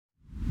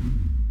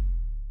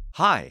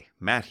Hi,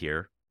 Matt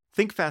here.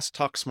 Think Fast,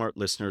 Talk Smart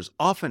listeners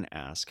often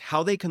ask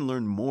how they can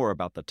learn more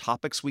about the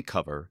topics we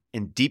cover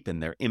and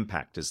deepen their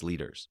impact as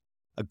leaders.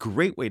 A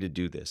great way to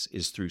do this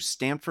is through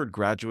Stanford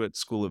Graduate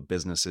School of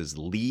Business's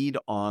Lead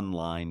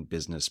Online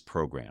Business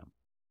Program.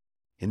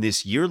 In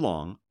this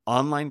year-long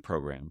online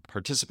program,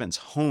 participants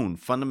hone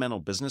fundamental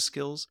business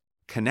skills,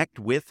 connect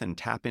with and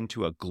tap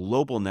into a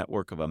global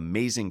network of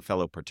amazing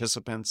fellow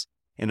participants,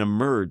 and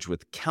emerge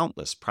with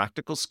countless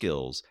practical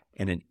skills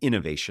and an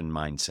innovation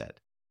mindset.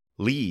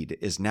 LEAD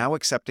is now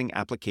accepting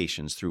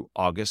applications through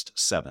August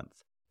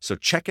 7th. So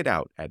check it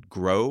out at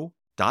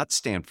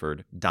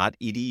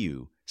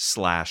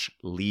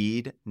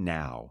grow.stanford.edu/lead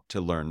now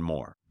to learn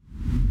more.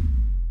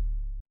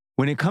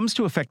 When it comes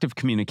to effective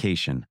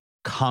communication,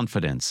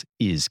 confidence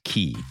is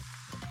key.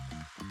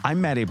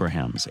 I'm Matt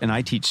Abrahams, and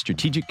I teach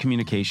strategic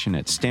communication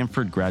at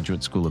Stanford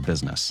Graduate School of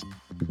Business.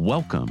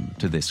 Welcome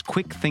to this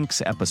Quick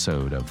Thinks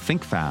episode of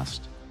Think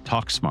Fast,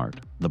 Talk Smart,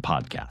 the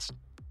podcast.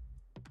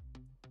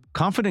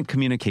 Confident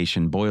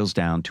communication boils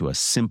down to a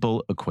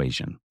simple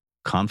equation.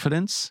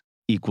 Confidence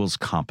equals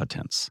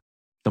competence.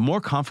 The more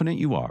confident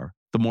you are,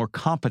 the more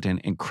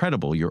competent and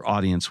credible your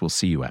audience will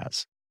see you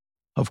as.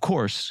 Of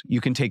course, you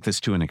can take this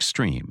to an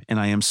extreme, and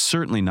I am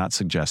certainly not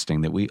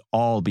suggesting that we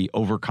all be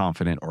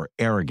overconfident or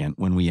arrogant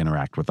when we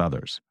interact with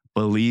others.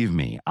 Believe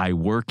me, I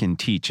work and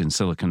teach in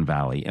Silicon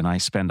Valley, and I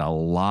spend a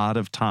lot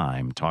of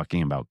time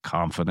talking about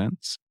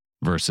confidence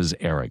versus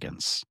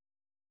arrogance.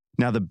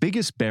 Now, the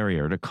biggest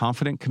barrier to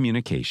confident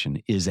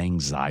communication is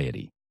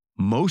anxiety.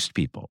 Most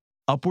people,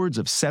 upwards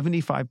of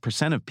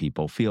 75% of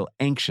people, feel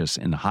anxious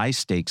in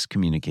high-stakes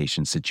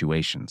communication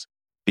situations,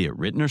 be it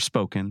written or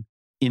spoken,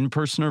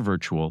 in-person or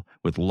virtual,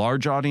 with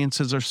large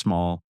audiences or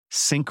small,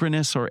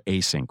 synchronous or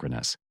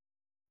asynchronous.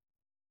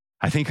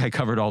 I think I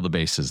covered all the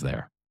bases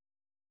there.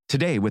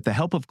 Today, with the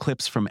help of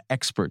clips from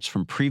experts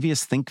from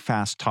previous Think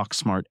Fast, Talk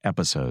Smart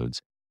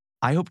episodes,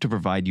 I hope to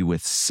provide you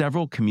with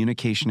several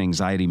communication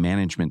anxiety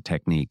management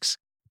techniques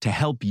to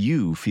help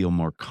you feel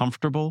more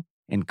comfortable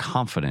and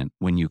confident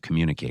when you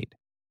communicate.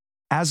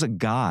 As a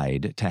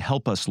guide to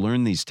help us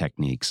learn these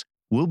techniques,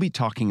 we'll be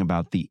talking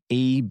about the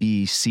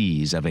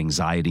ABCs of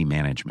anxiety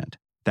management.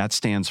 That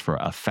stands for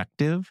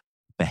affective,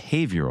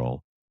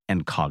 behavioral,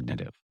 and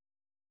cognitive.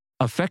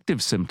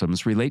 Affective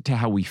symptoms relate to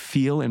how we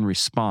feel and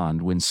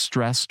respond when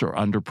stressed or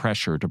under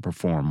pressure to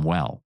perform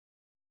well.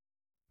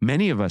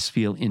 Many of us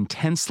feel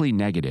intensely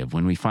negative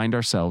when we find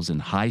ourselves in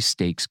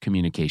high-stakes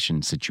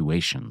communication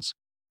situations.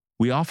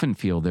 We often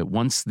feel that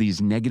once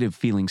these negative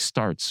feelings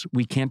starts,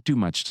 we can't do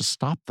much to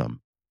stop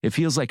them. It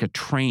feels like a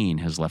train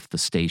has left the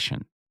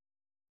station.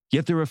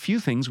 Yet there are a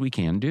few things we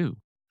can do.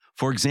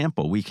 For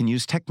example, we can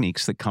use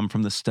techniques that come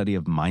from the study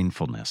of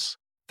mindfulness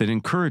that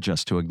encourage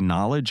us to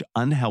acknowledge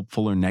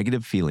unhelpful or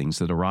negative feelings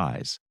that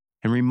arise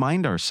and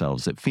remind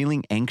ourselves that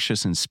feeling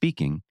anxious in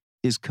speaking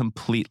is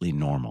completely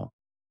normal.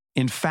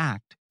 In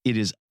fact, it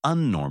is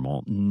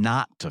unnormal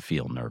not to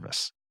feel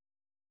nervous.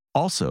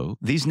 Also,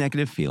 these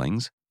negative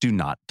feelings do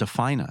not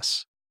define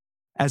us.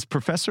 As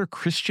Professor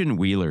Christian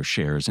Wheeler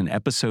shares in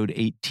episode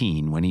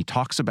 18 when he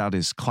talks about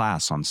his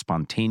class on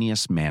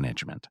spontaneous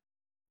management.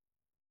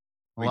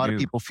 A lot of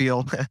people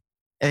feel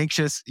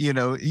anxious,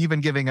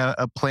 even giving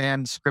a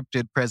planned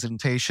scripted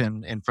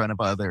presentation in front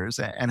of others.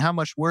 And how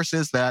much worse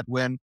is that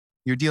when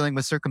you're dealing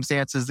with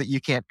circumstances that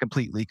you can't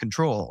completely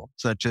control,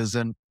 such as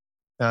an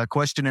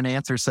question and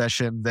answer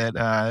session that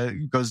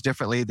goes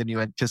differently than you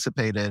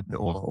anticipated,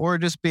 or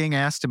just being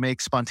asked to make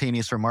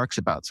spontaneous remarks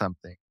about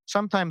something.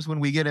 Sometimes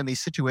when we get in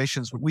these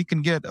situations, we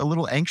can get a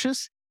little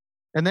anxious,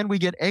 and then we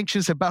get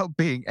anxious about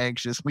being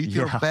anxious. We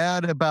feel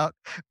bad about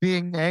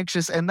being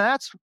anxious, and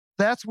that's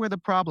where the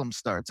problem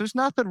starts. There's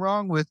nothing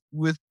wrong with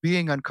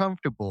being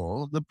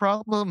uncomfortable. The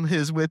problem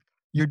is with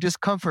your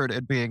discomfort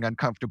at being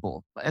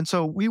uncomfortable. And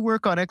so we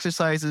work on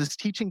exercises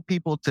teaching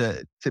people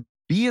to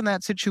be in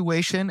that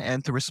situation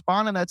and to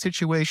respond in that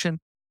situation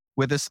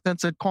with a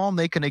sense of calm.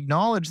 They can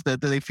acknowledge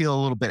that they feel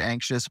a little bit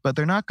anxious, but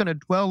they're not going to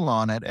dwell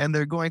on it, and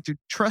they're going to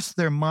trust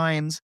their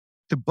minds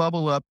to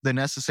bubble up the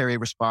necessary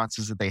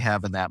responses that they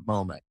have in that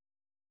moment.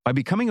 By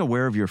becoming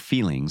aware of your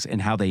feelings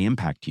and how they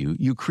impact you,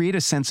 you create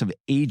a sense of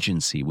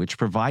agency, which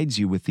provides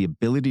you with the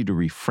ability to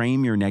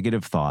reframe your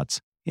negative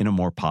thoughts in a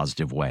more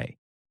positive way.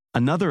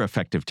 Another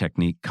effective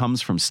technique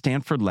comes from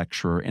Stanford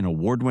lecturer and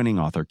award-winning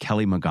author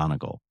Kelly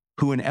McGonigal,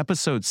 who in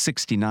episode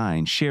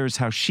 69 shares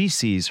how she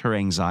sees her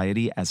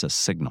anxiety as a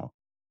signal.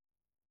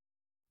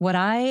 What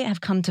I have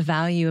come to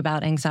value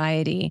about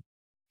anxiety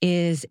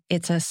is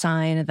it's a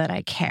sign that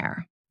I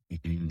care.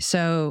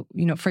 So,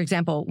 for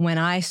example, when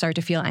I start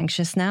to feel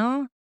anxious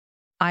now,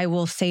 I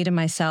will say to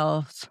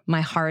myself,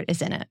 my heart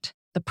is in it.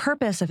 The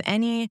purpose of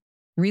any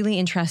really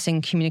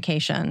interesting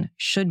communication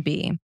should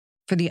be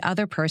for the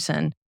other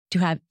person to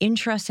have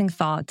interesting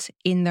thoughts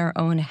in their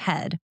own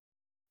head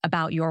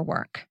about your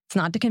work. It's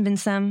not to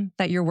convince them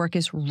that your work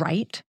is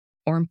right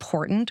or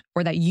important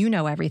or that you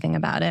know everything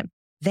about it.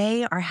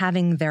 They are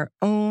having their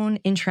own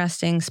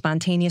interesting,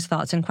 spontaneous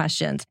thoughts and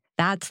questions.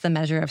 That's the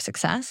measure of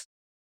success.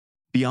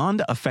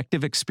 Beyond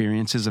effective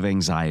experiences of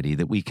anxiety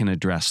that we can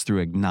address through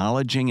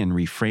acknowledging and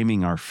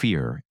reframing our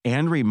fear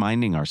and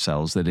reminding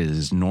ourselves that it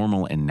is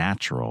normal and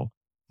natural,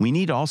 we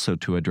need also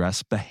to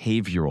address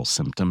behavioral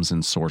symptoms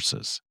and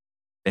sources.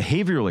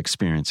 Behavioral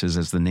experiences,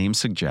 as the name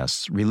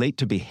suggests, relate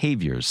to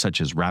behaviors such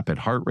as rapid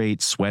heart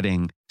rate,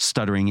 sweating,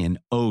 stuttering, and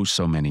oh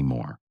so many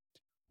more.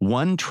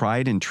 One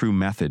tried and true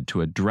method to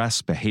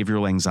address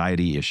behavioral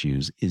anxiety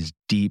issues is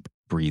deep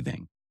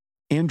breathing.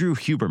 Andrew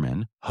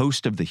Huberman,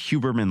 host of the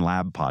Huberman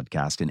Lab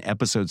podcast in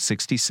episode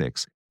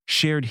 66,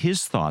 shared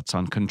his thoughts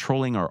on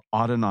controlling our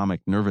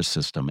autonomic nervous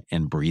system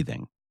and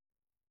breathing.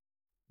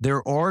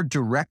 There are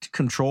direct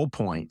control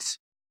points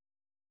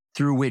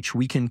through which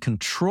we can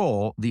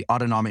control the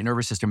autonomic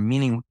nervous system,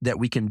 meaning that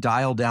we can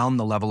dial down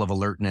the level of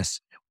alertness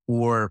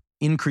or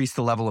increase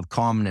the level of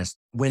calmness.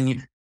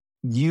 When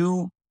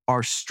you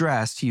are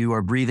stressed, you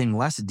are breathing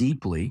less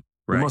deeply.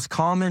 Right.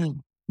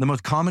 The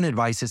most common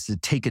advice is to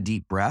take a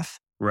deep breath.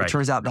 Right. It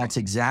turns out that's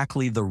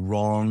exactly the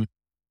wrong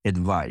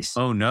advice.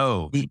 Oh,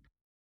 no. The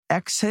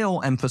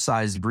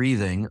exhale-emphasized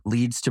breathing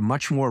leads to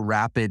much more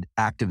rapid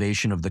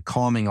activation of the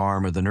calming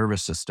arm of the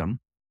nervous system.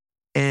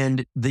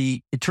 And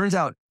it turns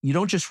out you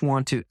don't just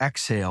want to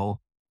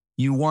exhale,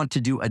 you want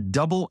to do a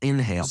double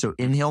inhale. So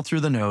inhale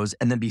through the nose,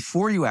 and then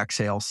before you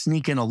exhale,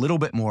 sneak in a little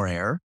bit more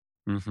air,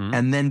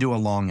 and then do a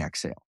long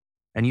exhale.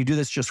 And you do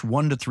this just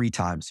 1 to 3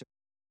 times.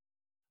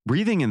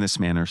 Breathing in this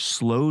manner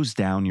slows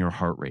down your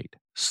heart rate,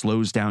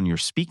 slows down your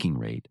speaking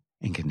rate,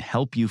 and can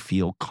help you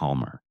feel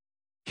calmer.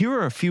 Here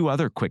are a few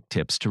other quick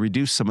tips to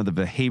reduce some of the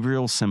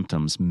behavioral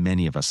symptoms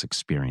many of us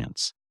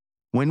experience.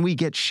 When we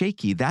get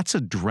shaky, that's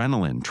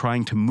adrenaline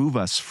trying to move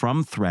us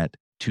from threat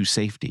to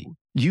safety.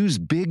 Use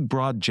big,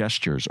 broad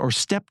gestures or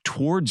step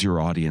towards your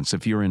audience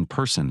if you're in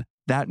person.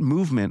 That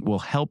movement will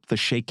help the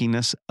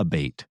shakiness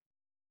abate.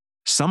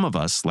 Some of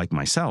us, like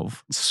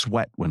myself,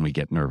 sweat when we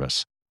get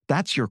nervous.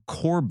 That's your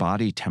core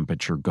body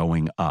temperature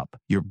going up.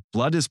 Your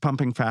blood is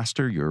pumping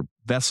faster, your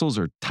vessels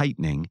are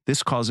tightening.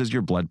 This causes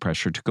your blood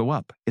pressure to go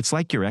up. It's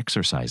like you're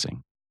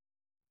exercising.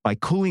 By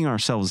cooling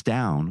ourselves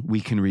down,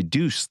 we can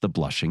reduce the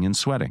blushing and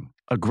sweating.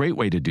 A great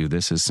way to do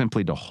this is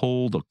simply to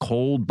hold a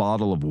cold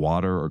bottle of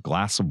water or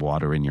glass of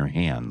water in your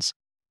hands.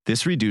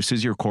 This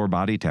reduces your core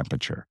body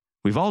temperature.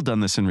 We've all done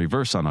this in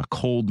reverse on a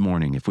cold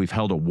morning if we've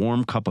held a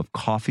warm cup of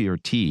coffee or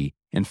tea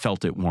and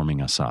felt it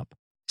warming us up.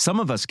 Some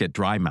of us get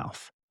dry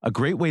mouth. A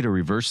great way to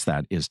reverse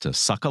that is to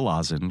suck a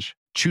lozenge,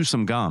 chew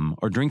some gum,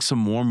 or drink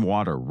some warm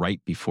water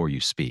right before you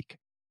speak.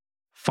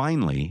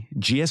 Finally,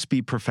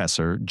 GSB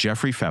professor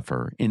Jeffrey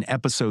Pfeffer in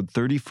episode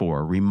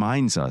 34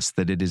 reminds us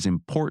that it is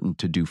important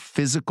to do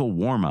physical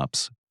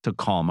warm-ups to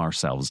calm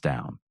ourselves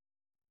down.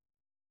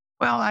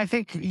 Well, I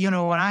think, when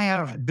I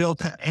have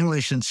built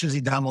English and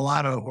Susie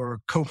Damolato, or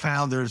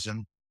co-founders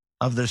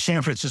of the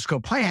San Francisco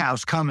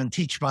Playhouse, come and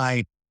teach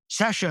my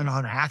session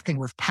on acting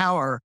with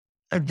power,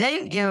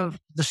 they give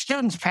the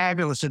students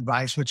fabulous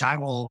advice, which I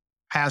will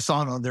pass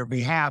on their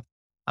behalf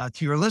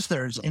to your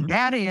listeners. And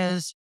that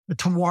is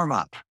to warm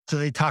up. So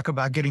they talk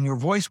about getting your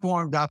voice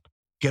warmed up,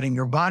 getting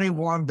your body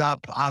warmed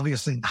up,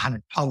 obviously not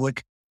in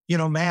public.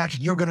 Matt,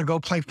 you're going to go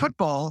play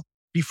football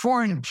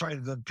before,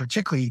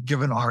 particularly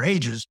given our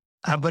ages,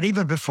 but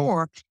even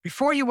before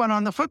you went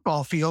on the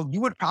football field,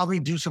 you would probably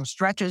do some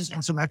stretches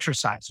and some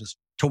exercises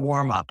to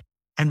warm up.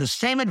 And the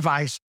same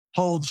advice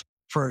holds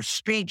for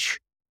speech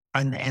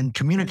and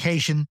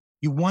communication.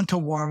 You want to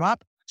warm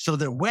up so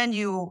that when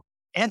you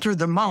enter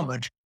the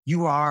moment,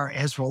 you are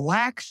as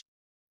relaxed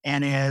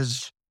and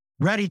as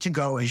ready to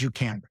go as you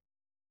can.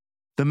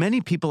 The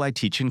many people I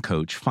teach and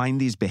coach find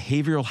these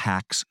behavioral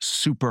hacks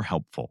super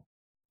helpful.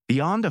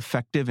 Beyond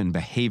affective and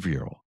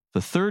behavioral,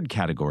 the third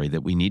category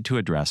that we need to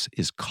address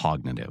is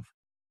cognitive.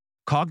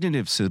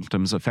 Cognitive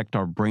symptoms affect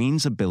our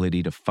brain's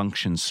ability to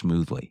function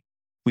smoothly.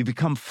 We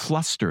become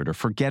flustered or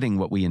forgetting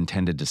what we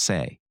intended to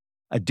say.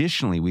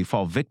 Additionally, we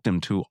fall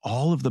victim to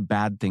all of the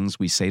bad things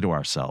we say to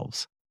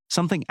ourselves,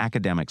 something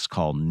academics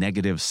call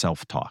negative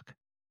self-talk.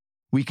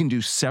 We can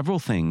do several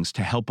things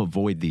to help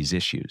avoid these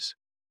issues.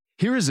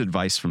 Here is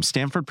advice from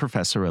Stanford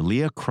professor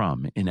Aaliyah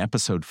Crum in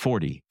episode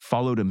 40,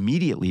 followed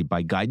immediately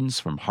by guidance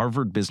from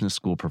Harvard Business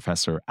School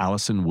professor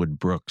Alison Wood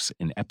Brooks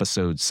in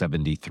episode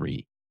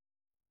 73.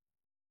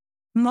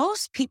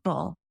 Most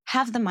people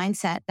have the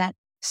mindset that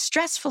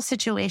stressful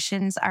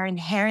situations are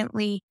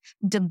inherently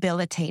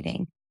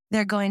debilitating.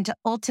 They're going to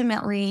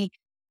ultimately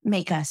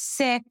make us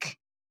sick,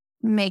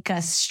 make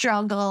us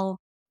struggle,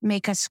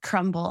 make us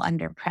crumble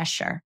under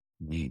pressure.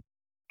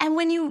 And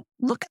when you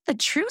look at the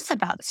truth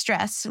about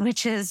stress,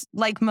 which is,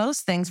 like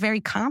most things, very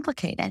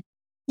complicated,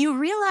 you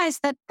realize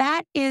that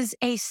that is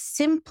a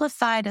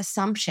simplified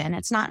assumption.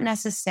 It's not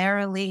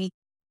necessarily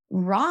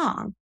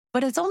wrong,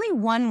 but it's only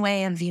one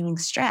way of viewing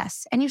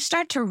stress. And you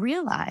start to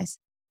realize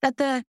that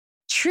the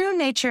true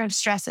nature of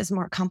stress is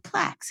more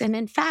complex. And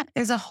in fact,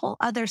 there's a whole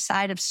other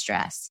side of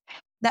stress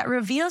that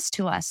reveals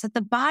to us that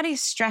the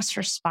body's stress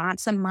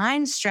response, the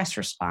mind's stress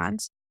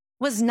response,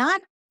 was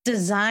not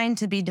designed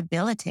to be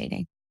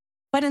debilitating,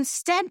 but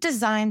instead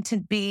designed to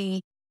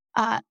be,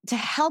 to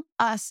help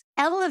us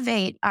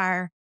elevate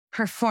our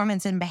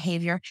performance and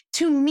behavior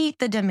to meet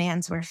the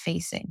demands we're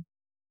facing.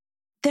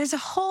 There's a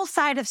whole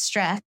side of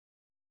stress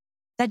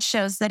that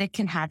shows that it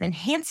can have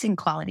enhancing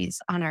qualities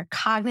on our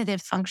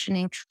cognitive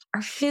functioning,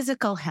 our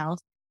physical health,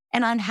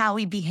 and on how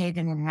we behave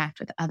and interact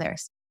with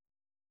others.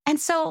 And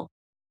so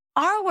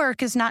our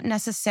work is not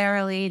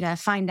necessarily to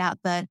find out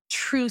the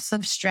truth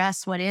of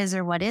stress, what is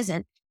or what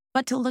isn't,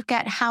 but to look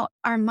at how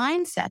our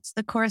mindsets,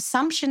 the core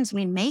assumptions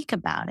we make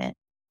about it,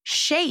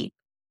 shape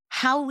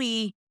how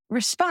we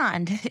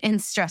respond in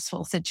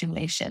stressful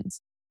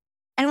situations.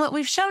 And what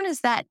we've shown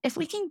is that if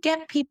we can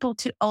get people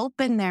to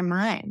open their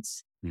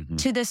minds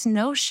to this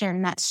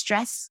notion that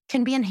stress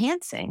can be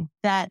enhancing,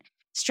 that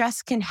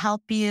stress can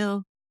help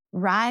you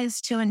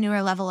rise to a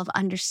newer level of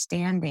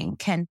understanding,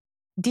 can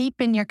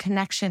deepen your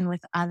connection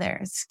with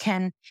others,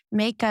 can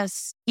make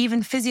us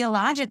even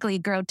physiologically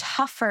grow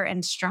tougher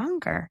and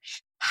stronger.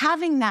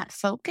 Having that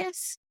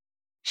focus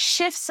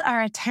shifts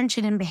our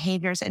attention and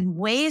behaviors in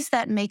ways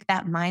that make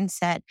that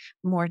mindset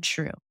more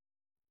true.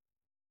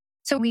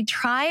 So we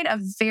tried a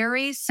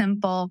very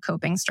simple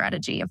coping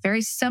strategy, a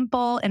very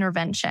simple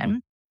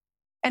intervention.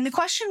 And the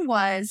question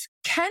was,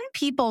 can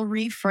people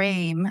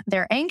reframe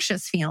their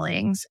anxious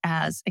feelings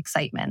as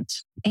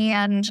excitement?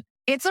 And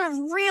it's a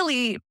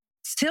really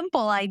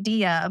simple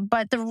idea,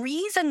 but the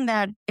reason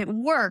that it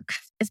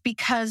works is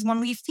because when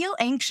we feel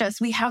anxious,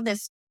 we have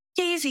this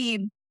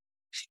crazy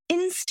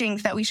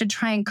instinct that we should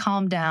try and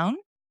calm down,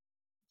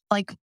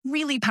 like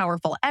really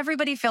powerful.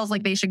 Everybody feels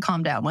like they should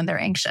calm down when they're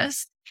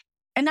anxious.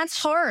 And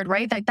that's hard,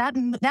 right?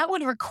 That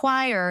would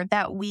require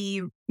that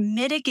we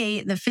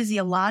mitigate the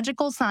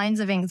physiological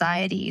signs of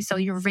anxiety. So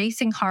your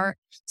racing heart,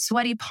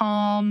 sweaty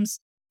palms,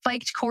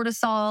 spiked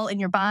cortisol in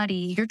your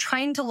body. You're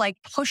trying to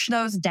push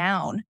those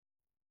down,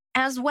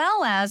 as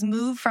well as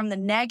move from the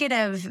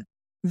negative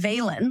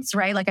valence,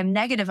 right? Like a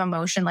negative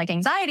emotion like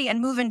anxiety, and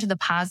move into the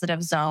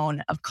positive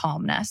zone of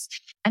calmness.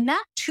 And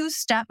that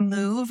two-step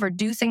move,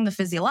 reducing the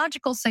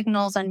physiological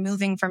signals and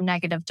moving from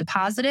negative to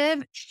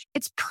positive,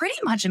 it's pretty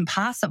much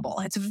impossible.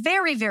 It's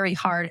very, very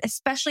hard,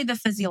 especially the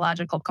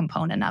physiological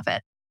component of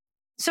it.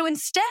 So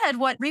instead,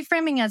 what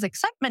reframing as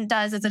excitement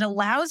does is it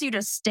allows you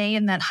to stay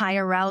in that high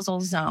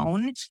arousal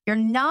zone. You're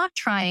not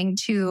trying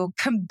to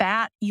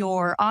combat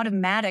your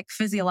automatic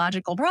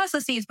physiological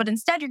processes, but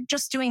instead you're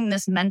just doing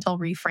this mental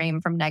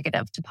reframe from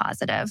negative to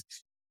positive.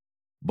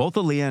 Both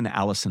Aaliyah and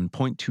Allison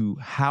point to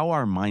how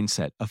our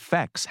mindset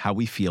affects how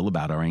we feel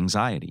about our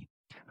anxiety.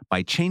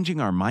 By changing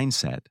our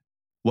mindset,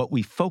 what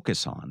we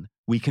focus on,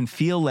 we can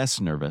feel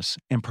less nervous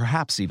and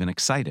perhaps even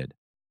excited.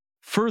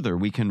 Further,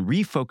 we can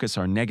refocus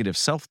our negative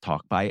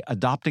self-talk by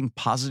adopting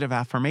positive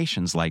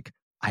affirmations like,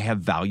 I have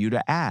value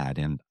to add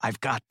and I've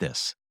got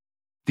this.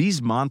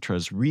 These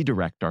mantras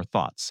redirect our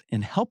thoughts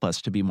and help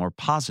us to be more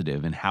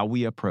positive in how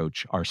we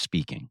approach our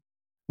speaking.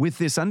 With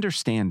this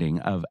understanding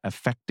of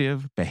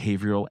effective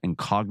behavioral and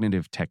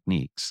cognitive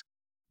techniques,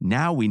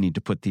 now we need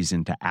to put these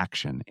into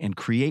action and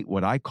create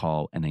what I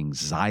call an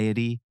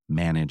anxiety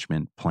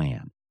management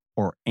plan,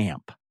 or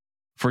AMP.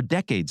 For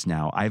decades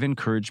now, I've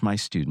encouraged my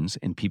students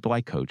and people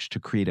I coach to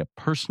create a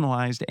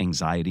personalized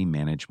anxiety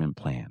management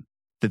plan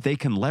that they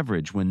can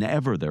leverage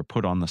whenever they're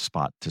put on the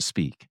spot to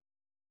speak.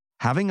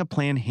 Having a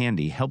plan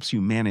handy helps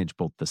you manage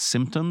both the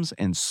symptoms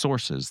and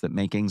sources that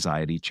make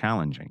anxiety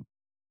challenging.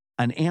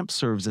 An AMP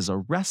serves as a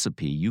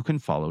recipe you can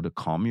follow to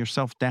calm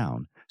yourself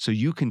down so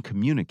you can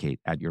communicate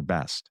at your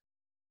best.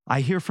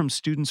 I hear from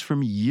students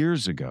from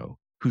years ago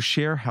who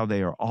share how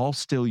they are all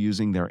still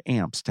using their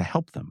AMPs to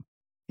help them.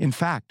 In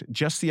fact,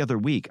 just the other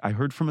week, I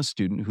heard from a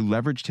student who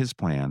leveraged his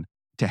plan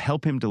to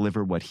help him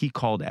deliver what he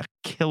called a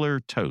killer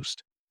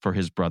toast for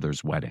his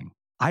brother's wedding.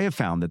 I have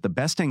found that the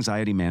best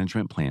anxiety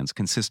management plans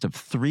consist of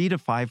 3 to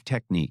 5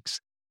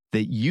 techniques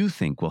that you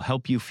think will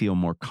help you feel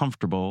more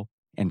comfortable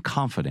and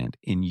confident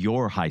in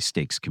your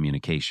high-stakes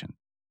communication.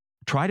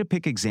 Try to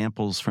pick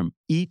examples from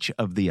each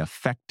of the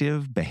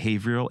affective,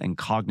 behavioral, and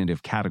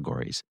cognitive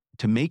categories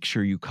to make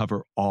sure you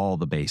cover all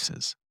the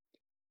bases.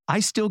 I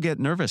still get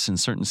nervous in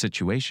certain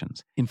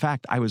situations. In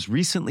fact, I was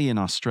recently in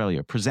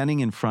Australia presenting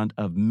in front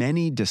of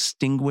many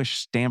distinguished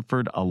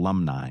Stanford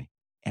alumni,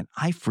 and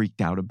I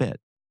freaked out a bit.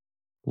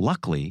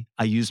 Luckily,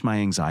 I used my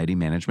anxiety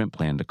management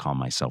plan to calm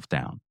myself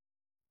down.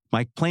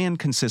 My plan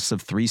consists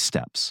of 3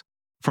 steps.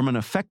 From an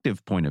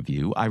effective point of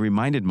view, I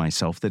reminded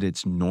myself that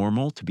it's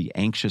normal to be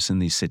anxious in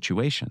these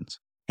situations,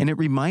 and it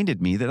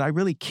reminded me that I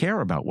really care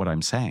about what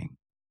I'm saying.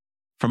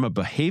 From a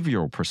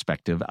behavioral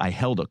perspective, I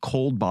held a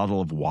cold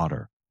bottle of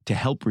water to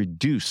help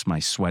reduce my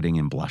sweating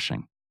and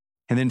blushing.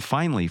 And then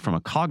finally, from a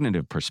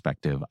cognitive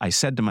perspective, I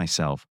said to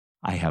myself,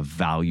 I have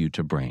value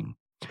to bring.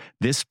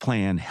 This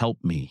plan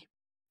helped me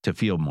to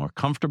feel more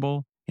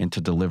comfortable and to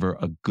deliver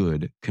a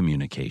good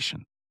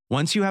communication.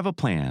 Once you have a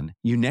plan,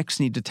 you next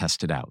need to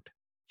test it out.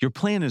 Your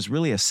plan is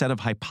really a set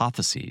of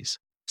hypotheses.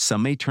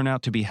 Some may turn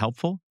out to be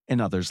helpful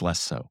and others less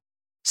so.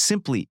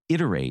 Simply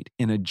iterate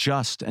and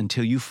adjust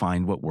until you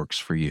find what works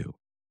for you.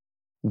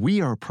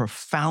 We are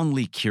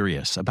profoundly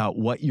curious about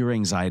what your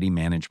anxiety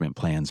management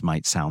plans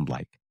might sound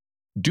like.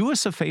 Do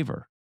us a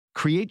favor.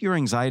 Create your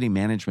anxiety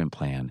management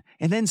plan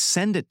and then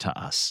send it to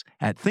us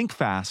at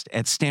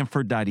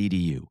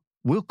thinkfast@stanford.edu.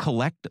 We'll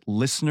collect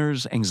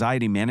listeners'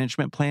 anxiety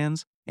management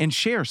plans and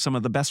share some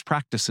of the best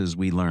practices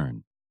we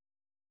learn.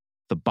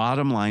 The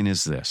bottom line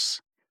is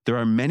this: there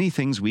are many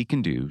things we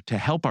can do to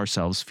help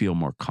ourselves feel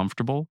more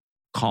comfortable,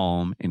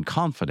 calm, and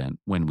confident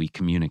when we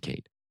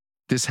communicate.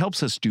 This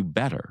helps us do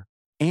better,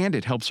 and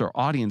it helps our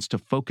audience to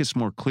focus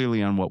more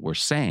clearly on what we're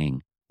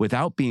saying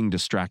without being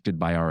distracted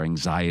by our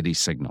anxiety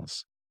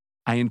signals.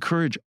 I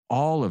encourage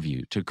all of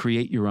you to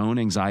create your own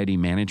anxiety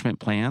management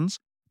plans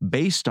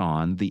based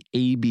on the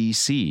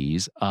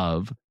ABCs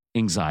of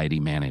anxiety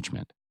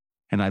management.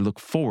 And I look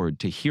forward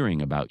to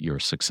hearing about your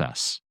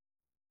success.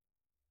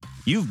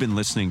 You've been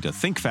listening to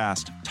Think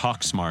Fast,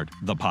 Talk Smart,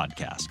 the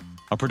podcast,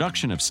 a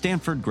production of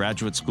Stanford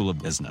Graduate School of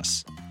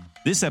Business.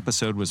 This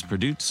episode was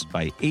produced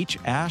by H.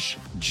 Ash,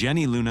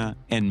 Jenny Luna,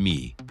 and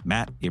me,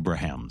 Matt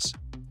Abrahams.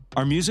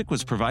 Our music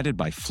was provided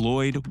by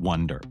Floyd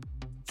Wonder.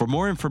 For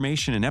more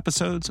information and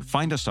episodes,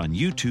 find us on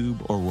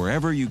YouTube or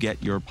wherever you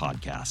get your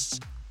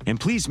podcasts. And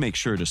please make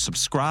sure to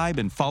subscribe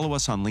and follow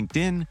us on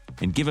LinkedIn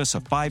and give us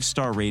a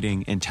 5-star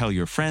rating and tell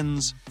your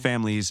friends,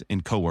 families,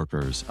 and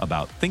coworkers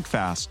about Think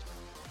Fast,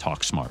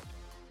 Talk Smart.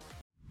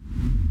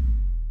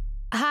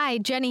 Hi,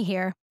 Jenny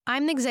here.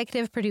 I'm the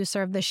executive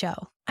producer of the show.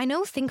 I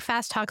know Think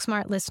Fast, Talk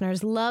Smart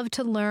listeners love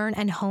to learn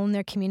and hone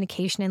their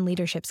communication and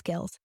leadership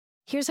skills.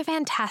 Here's a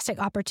fantastic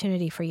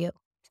opportunity for you.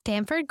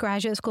 Stanford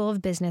Graduate School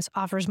of Business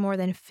offers more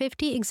than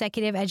 50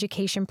 executive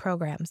education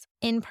programs,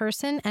 in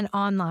person and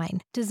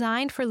online,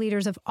 designed for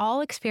leaders of all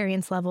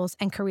experience levels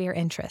and career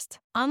interests.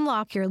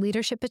 Unlock your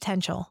leadership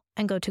potential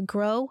and go to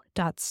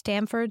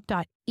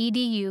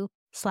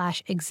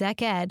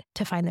grow.stanford.edu/exec ed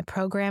to find the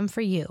program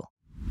for you.